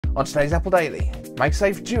On today's Apple Daily,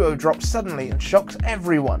 MagSafe Duo drops suddenly and shocks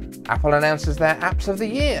everyone. Apple announces their apps of the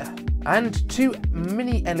year. And 2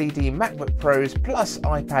 MiniLED MacBook Pros plus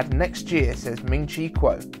iPad next year, says Ming Chi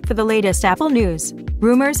Kuo. For the latest Apple news,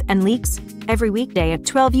 rumors, and leaks, every weekday at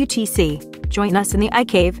 12 UTC. Join us in the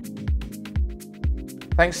iCave.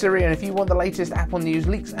 Thanks, Siri, and if you want the latest Apple news,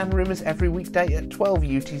 leaks and rumours every weekday at 12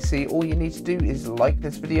 UTC, all you need to do is like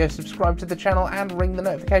this video, subscribe to the channel and ring the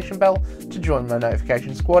notification bell to join my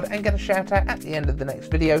notification squad and get a shout out at the end of the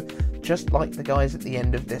next video, just like the guys at the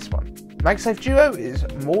end of this one. MagSafe Duo is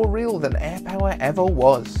more real than AirPower ever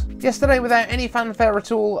was. Yesterday, without any fanfare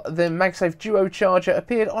at all, the MagSafe Duo charger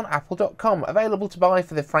appeared on Apple.com, available to buy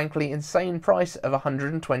for the frankly insane price of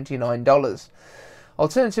 $129.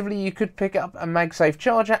 Alternatively, you could pick up a MagSafe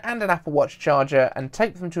charger and an Apple Watch charger and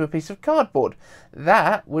tape them to a piece of cardboard.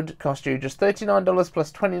 That would cost you just $39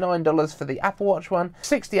 plus $29 for the Apple Watch one,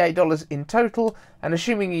 $68 in total, and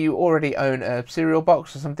assuming you already own a cereal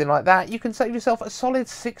box or something like that, you can save yourself a solid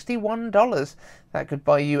 $61. That could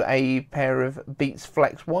buy you a pair of Beats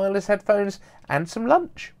Flex wireless headphones and some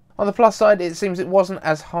lunch. On the plus side, it seems it wasn't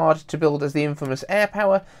as hard to build as the infamous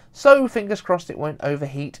AirPower, so fingers crossed it won't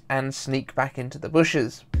overheat and sneak back into the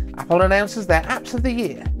bushes. Apple announces their apps of the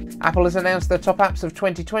year. Apple has announced their top apps of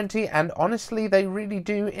 2020, and honestly they really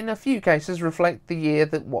do in a few cases reflect the year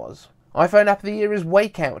that was. iPhone app of the year is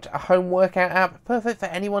Wakeout, a home workout app perfect for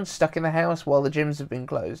anyone stuck in the house while the gyms have been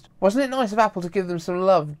closed. Wasn't it nice of Apple to give them some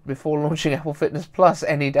love before launching Apple Fitness Plus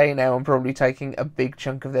any day now and probably taking a big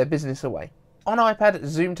chunk of their business away? On iPad,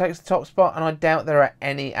 Zoom takes the top spot, and I doubt there are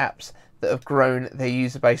any apps that have grown their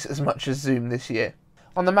user base as much as Zoom this year.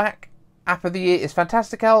 On the Mac, app of the year is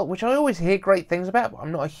Fantastical, which I always hear great things about, but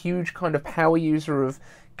I'm not a huge kind of power user of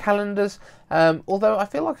calendars, although I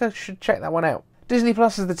feel like I should check that one out. Disney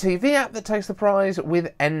Plus is the TV app that takes the prize,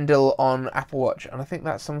 with Endel on Apple Watch, and I think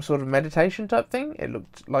that's some sort of meditation type thing. It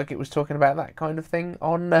looked like it was talking about that kind of thing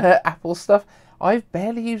on Apple stuff. I've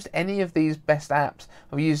barely used any of these best apps.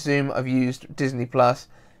 I've used Zoom, I've used Disney Plus,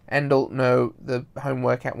 Endel, no, the home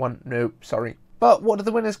workout one, no, sorry. But what do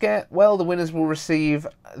the winners get? Well, the winners will receive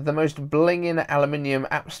the most blinging aluminium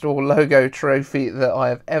App Store logo trophy that I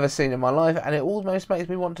have ever seen in my life, and it almost makes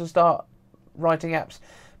me want to start writing apps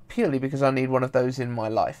purely because I need one of those in my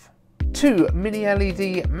life. 2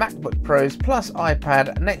 MiniLED MacBook Pros plus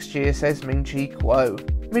iPad next year, says Ming Chi Kuo.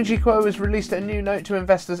 Ming Chi Kuo has released a new note to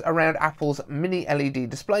investors around Apple's Mini-LED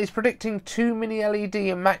displays, predicting 2 Mini-LED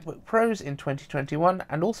MacBook Pros in 2021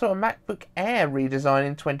 and also a MacBook Air redesign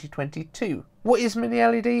in 2022. What is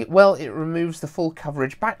Mini-LED? Well, it removes the full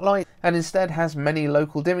coverage backlight and instead has many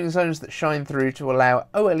local dimming zones that shine through to allow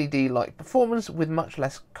OLED-like performance with much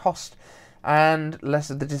less cost and less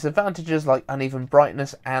of the disadvantages like uneven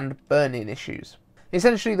brightness and burn-in issues.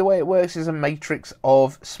 Essentially, the way it works is a matrix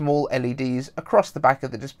of small LEDs across the back of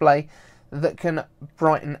the display that can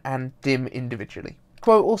brighten and dim individually.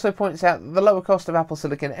 Kuo also points out that the lower cost of Apple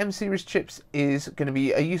Silicon M-series chips is going to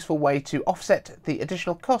be a useful way to offset the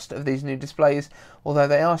additional cost of these new displays, although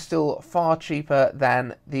they are still far cheaper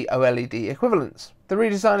than the OLED equivalents. The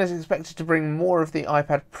redesign is expected to bring more of the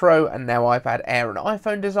iPad Pro and now iPad Air and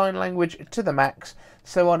iPhone design language to the Macs,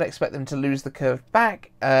 so I'd expect them to lose the curved back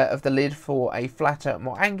of the lid for a flatter,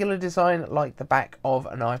 more angular design like the back of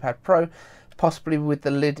an iPad Pro, possibly with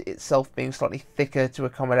the lid itself being slightly thicker to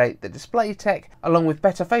accommodate the display tech, along with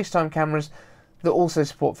better FaceTime cameras that also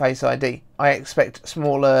support Face ID. I expect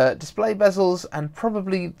smaller display bezels and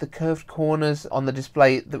probably the curved corners on the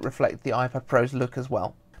display that reflect the iPad Pro's look as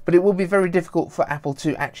well. But it will be very difficult for Apple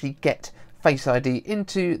to actually get Face ID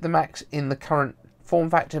into the Macs in the current form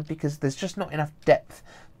factor because there's just not enough depth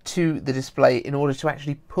to the display in order to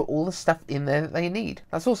actually put all the stuff in there that they need.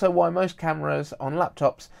 That's also why most cameras on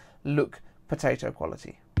laptops look potato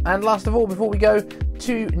quality. And last of all, before we go,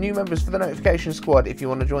 2 new members for the notification squad. If you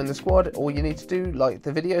want to join the squad, all you need to do, like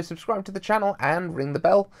the video, subscribe to the channel and ring the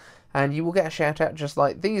bell, and you will get a shout out just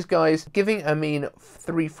like these guys, Giving Amin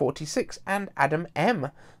 346 and Adam M.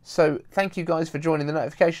 So thank you guys for joining the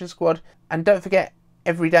notification squad, and don't forget,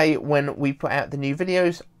 every day when we put out the new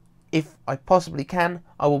videos, if I possibly can,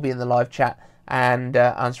 I will be in the live chat and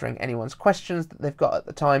answering anyone's questions that they've got at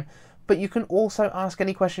the time. But you can also ask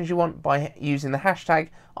any questions you want by using the hashtag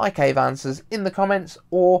iCaveAnswers in the comments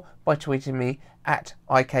or by tweeting me at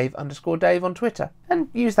 @icave_Dave on Twitter. And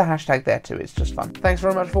use the hashtag there too, it's just fun. Thanks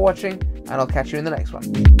very much for watching, and I'll catch you in the next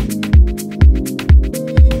one.